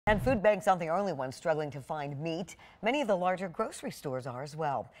And food banks aren't the only ones struggling to find meat. Many of the larger grocery stores are as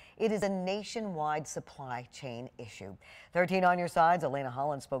well. It is a nationwide supply chain issue. 13 on your side's Elena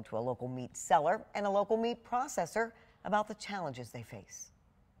Holland spoke to a local meat seller and a local meat processor about the challenges they face.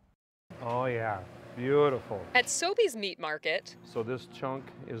 Oh yeah, beautiful. At Sobeys Meat Market, So this chunk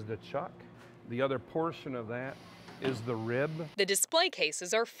is the chuck. The other portion of that is the rib. the display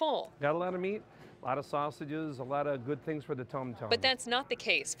cases are full. Got a lot of meat, a lot of sausages, a lot of good things for the tum-tum. But that's not the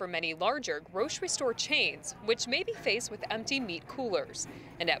case for many larger grocery store chains, which may be faced with empty meat coolers.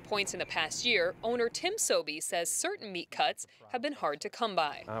 And at points in the past year, owner Tim Sobey says certain meat cuts have been hard to come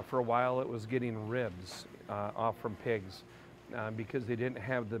by. For a while it was getting ribs off from pigs because they didn't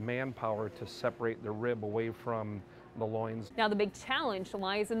have the manpower to separate the rib away from the loins. Now the big challenge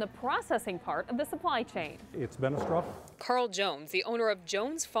lies in the processing part of the supply chain. It's been a struggle. Carl Jones, the owner of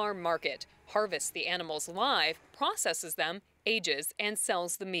Jones Farm Market, harvests the animals live, processes them, ages, and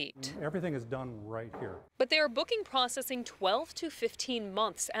sells the meat. Everything is done right here. But they are booking processing 12 to 15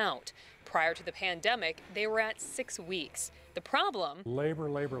 months out. Prior to the pandemic, they were at 6 weeks. The problem? Labor,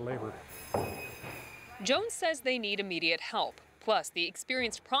 labor, labor. Jones says they need immediate help. Plus, the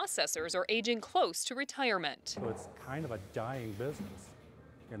experienced processors are aging close to retirement. So it's kind of a dying business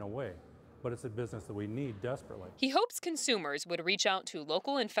in a way, but it's a business that we need desperately. He hopes consumers would reach out to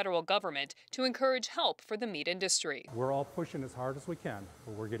local and federal government to encourage help for the meat industry. We're all pushing as hard as we can,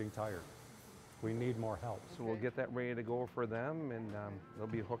 but we're getting tired. We need more help. So we'll get that ready to go for them and they'll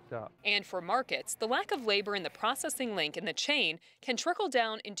be hooked up. And for markets, the lack of labor in the processing link in the chain can trickle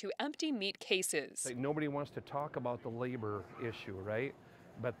down into empty meat cases. Like, nobody wants to talk about the labor issue, right?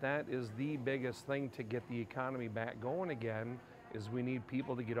 But that is the biggest thing to get the economy back going again, is we need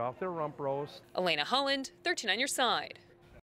people to get off their rump roast. Elena Holland, 13 on your side.